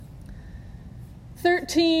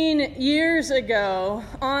13 years ago,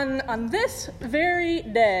 on this very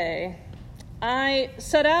day, I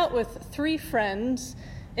set out with 3 friends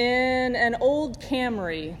in an old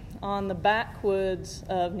Camry on the backwoods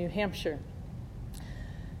of New Hampshire.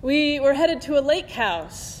 We were headed to a lake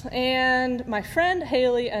house, and my friend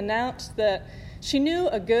Haley announced that she knew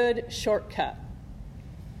a good shortcut.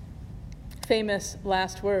 Famous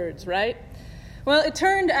last words, right? Well, it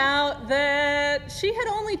turned out that she had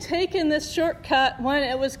only taken this shortcut when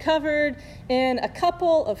it was covered in a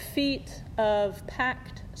couple of feet of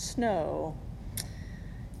packed snow.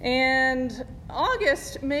 And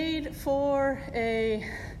August made for a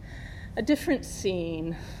different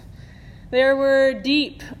scene. There were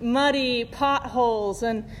deep, muddy potholes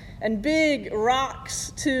and big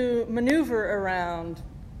rocks to maneuver around.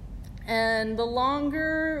 And the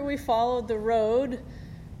longer we followed the road,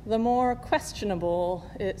 the more questionable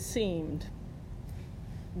it seemed.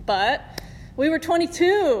 But we were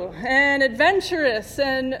 22 and adventurous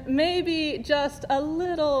and maybe just a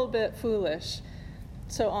little bit foolish.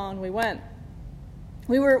 So on we went.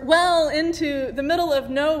 We were well into the middle of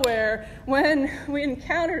nowhere when we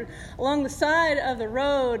encountered along the side of the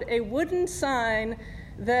road a wooden sign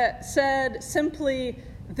that said simply,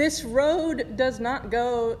 "This road does not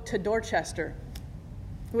go to Dorchester,"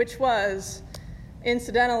 which was,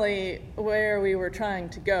 incidentally, where we were trying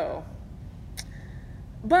to go.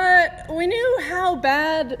 But we knew how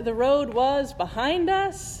bad the road was behind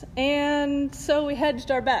us, and so we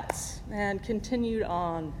hedged our bets and continued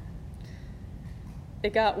on.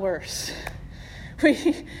 It got worse.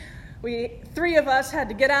 We 3 of us had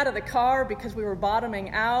to get out of the car because we were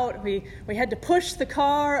bottoming out. We had to push the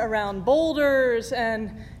car around boulders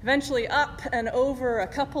and eventually up and over a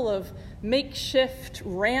couple of makeshift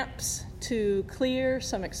ramps to clear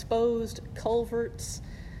some exposed culverts.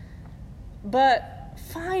 But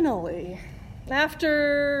finally,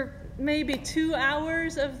 after maybe 2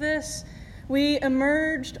 hours of this, we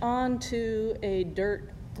emerged onto a dirt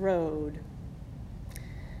road.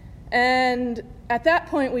 And at that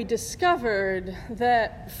point, we discovered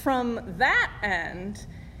that from that end,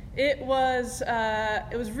 it was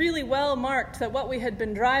really well marked that what we had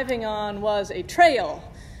been driving on was a trail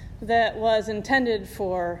that was intended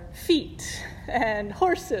for feet and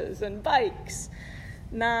horses and bikes,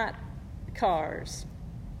 not cars.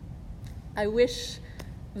 I wish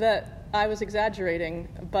that I was exaggerating,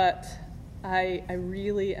 but I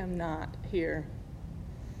really am not here.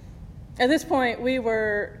 At this point, we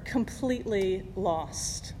were completely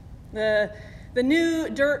lost. The new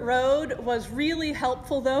dirt road was really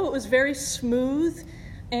helpful, though. It was very smooth,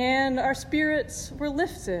 and our spirits were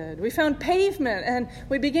lifted. We found pavement, and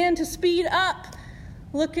we began to speed up,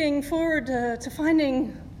 looking forward to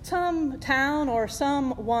finding some town or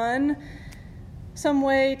someone, some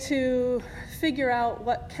way to figure out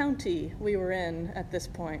what county we were in at this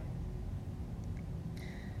point.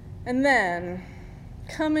 And then,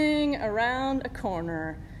 coming around a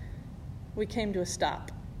corner, we came to a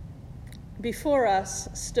stop. Before us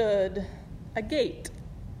stood a gate,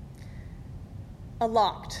 a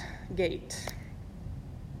locked gate.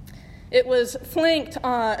 It was flanked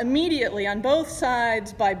immediately on both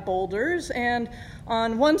sides by boulders, and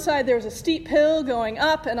on one side there was a steep hill going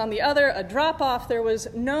up, and on the other a drop-off. There was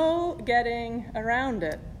no getting around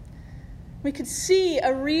it. We could see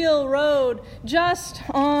a real road just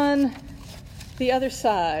on the other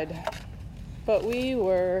side, but we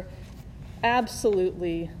were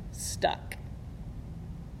absolutely stuck.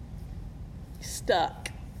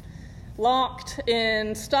 Locked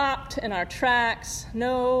in, stopped in our tracks,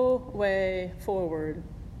 no way forward.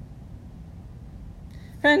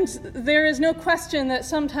 Friends, there is no question that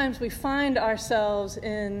sometimes we find ourselves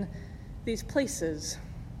in these places.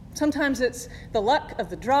 Sometimes it's the luck of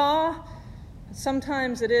the draw,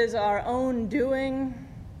 sometimes it is our own doing,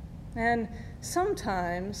 and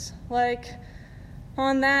sometimes, like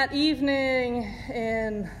on that evening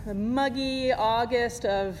in the muggy August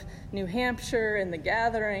of New Hampshire in the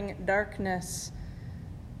gathering darkness,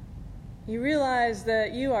 you realize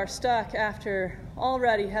that you are stuck after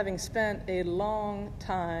already having spent a long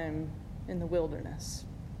time in the wilderness.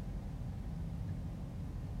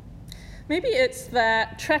 Maybe it's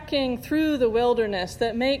that trekking through the wilderness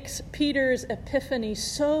that makes Peter's epiphany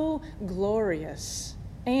so glorious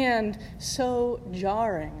and so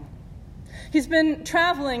jarring. He's been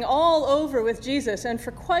traveling all over with Jesus, and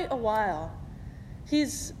for quite a while.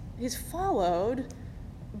 He's followed,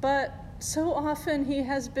 but so often he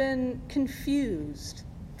has been confused,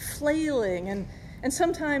 flailing, and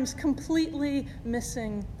sometimes completely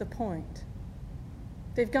missing the point.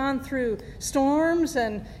 They've gone through storms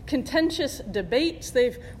and contentious debates.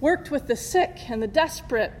 They've worked with the sick and the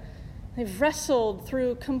desperate. They've wrestled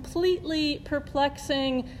through completely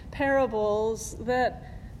perplexing parables that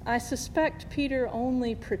I suspect Peter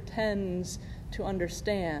only pretends to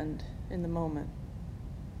understand in the moment.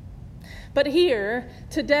 But here,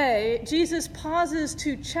 today, Jesus pauses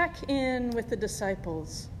to check in with the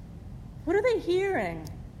disciples. What are they hearing?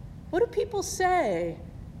 What do people say?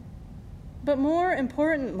 But more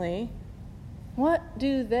importantly, what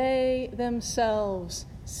do they themselves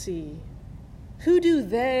see? Who do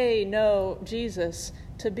they know Jesus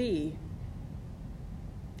to be?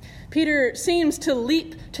 Peter seems to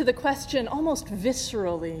leap to the question almost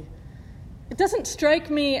viscerally. It doesn't strike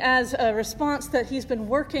me as a response that he's been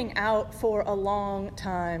working out for a long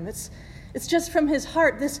time. It's just from his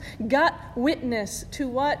heart, this gut witness to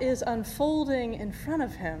what is unfolding in front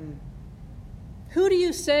of him. Who do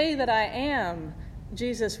you say that I am?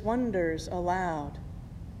 Jesus wonders aloud.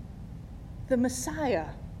 The Messiah,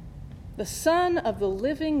 the Son of the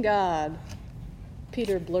living God,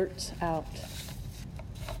 Peter blurts out.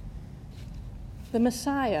 The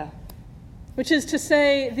Messiah, which is to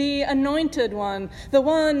say the anointed one, the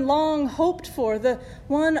one long hoped for, the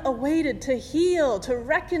one awaited to heal, to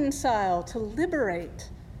reconcile, to liberate,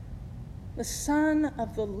 the Son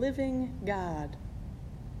of the living God.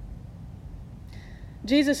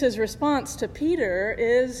 Jesus' response to Peter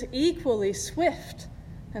is equally swift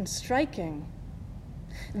and striking.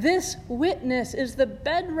 This witness is the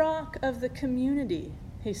bedrock of the community,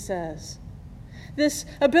 he says. This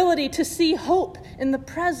ability to see hope in the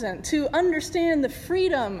present, to understand the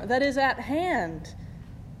freedom that is at hand.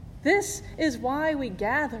 This is why we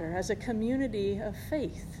gather as a community of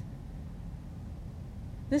faith.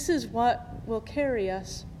 This is what will carry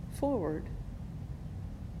us forward.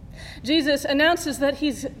 Jesus announces that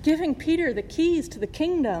he's giving Peter the keys to the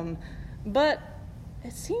kingdom, but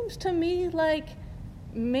it seems to me like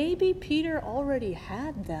maybe Peter already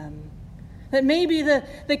had them. That maybe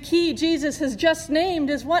the key Jesus has just named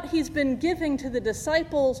is what he's been giving to the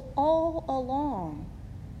disciples all along.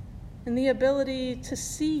 And the ability to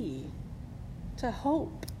see, to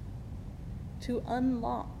hope, to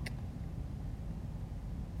unlock.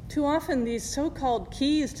 Too often these so-called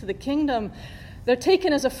keys to the kingdom, they're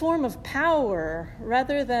taken as a form of power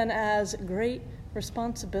rather than as great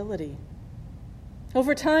responsibility.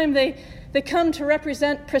 Over time, they come to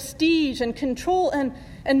represent prestige and control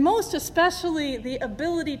and most especially the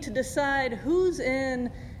ability to decide who's in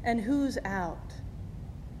and who's out.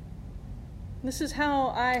 This is how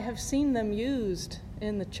I have seen them used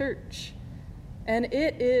in the church, and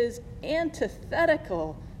it is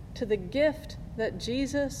antithetical to the gift that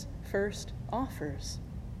Jesus first offers.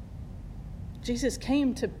 Jesus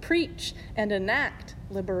came to preach and enact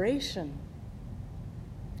liberation.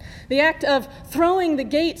 The act of throwing the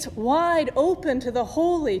gates wide open to the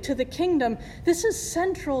holy, to the kingdom, this is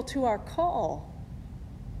central to our call.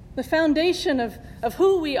 The foundation of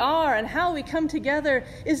who we are and how we come together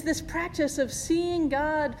is this practice of seeing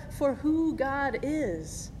God for who God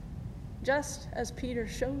is, just as Peter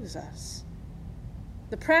shows us.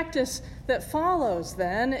 The practice that follows,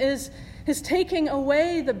 then, is taking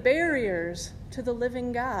away the barriers to the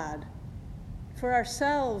living God for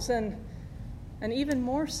ourselves and even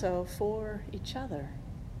more so for each other.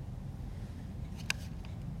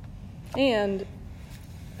 And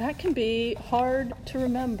that can be hard to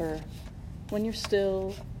remember when you're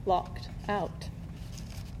still locked out.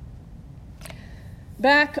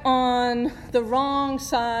 Back on the wrong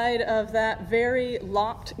side of that very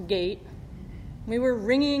locked gate, we were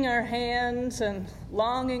wringing our hands and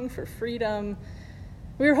longing for freedom.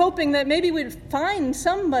 We were hoping that maybe we'd find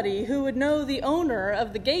somebody who would know the owner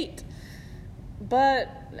of the gate. But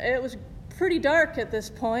it was pretty dark at this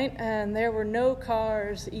point, and there were no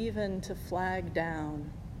cars even to flag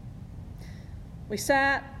down. We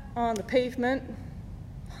sat on the pavement,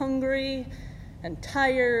 hungry and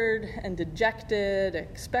tired and dejected,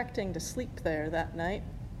 expecting to sleep there that night.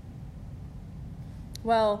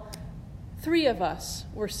 Well, 3 of us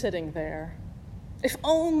were sitting there. If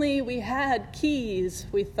only we had keys,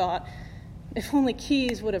 we thought. If only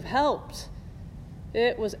keys would have helped.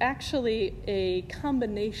 It was actually a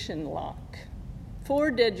combination lock. 4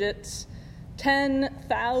 digits,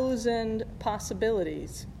 10,000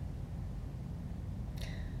 possibilities.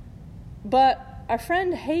 But our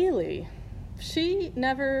friend Haley, she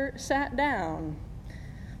never sat down.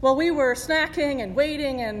 While we were snacking and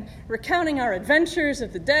waiting and recounting our adventures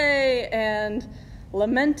of the day and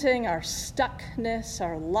lamenting our stuckness,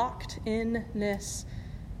 our locked-in-ness,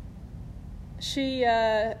 she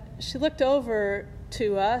looked over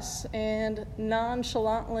to us and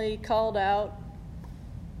nonchalantly called out,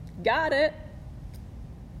 "Got it."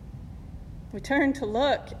 We turned to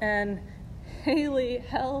look, and Haley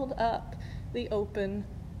held up the open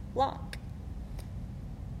lock.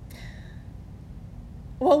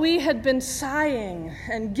 While we had been sighing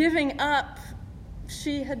and giving up,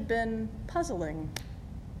 she had been puzzling,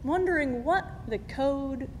 wondering what the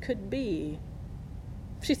code could be.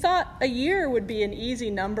 She thought a year would be an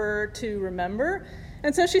easy number to remember,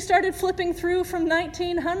 and so she started flipping through from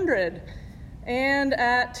 1900. And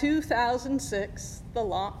at 2006, the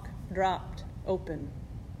lock dropped open.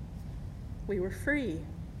 We were free.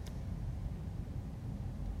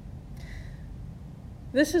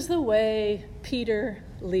 This is the way Peter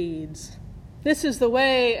leads. This is the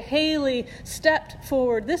way Haley stepped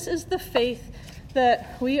forward. This is the faith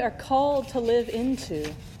that we are called to live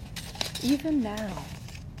into, even now.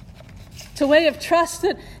 It's a way of trust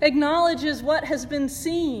that acknowledges what has been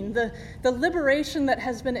seen, the liberation that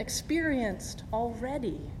has been experienced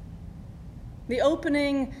already, the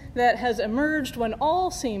opening that has emerged when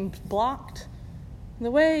all seemed blocked,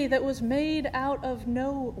 the way that was made out of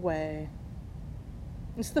no way.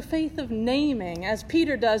 It's the faith of naming, as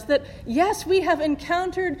Peter does, that yes, we have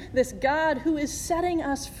encountered this God who is setting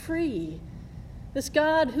us free, this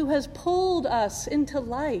God who has pulled us into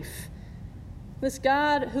life, this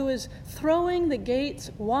God who is throwing the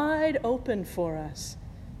gates wide open for us,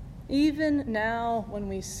 even now when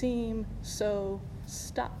we seem so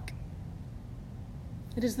stuck.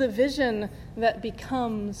 It is the vision that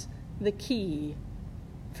becomes the key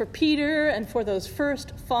for Peter and for those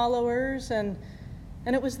first followers, and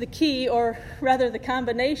it was the key, or rather the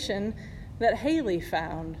combination, that Haley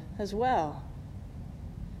found as well.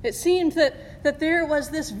 It seemed that there was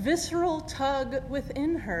this visceral tug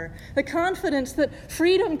within her, the confidence that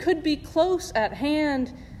freedom could be close at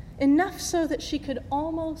hand, enough so that she could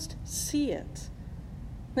almost see it,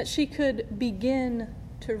 that she could begin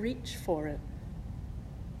to reach for it.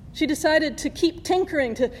 She decided to keep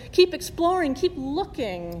tinkering, to keep exploring, keep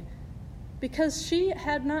looking, because she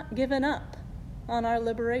had not given up on our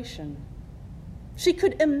liberation. She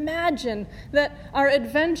could imagine that our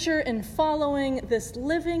adventure in following this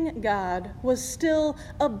living God was still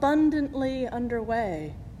abundantly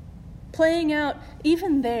underway, playing out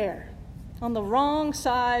even there, on the wrong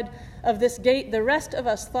side of this gate the rest of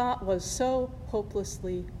us thought was so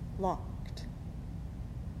hopelessly locked.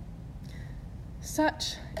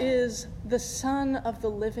 Such is the Son of the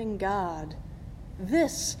living God,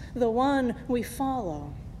 this the one we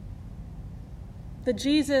follow. The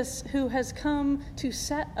Jesus who has come to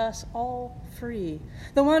set us all free,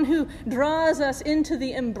 the one who draws us into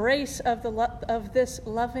the embrace of this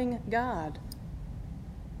loving God.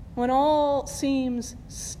 When all seems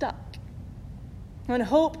stuck, when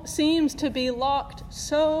hope seems to be locked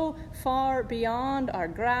so far beyond our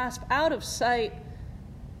grasp, out of sight,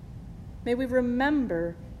 may we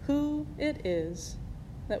remember who it is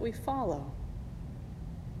that we follow.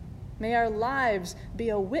 May our lives be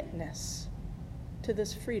a witness to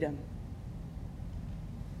this freedom.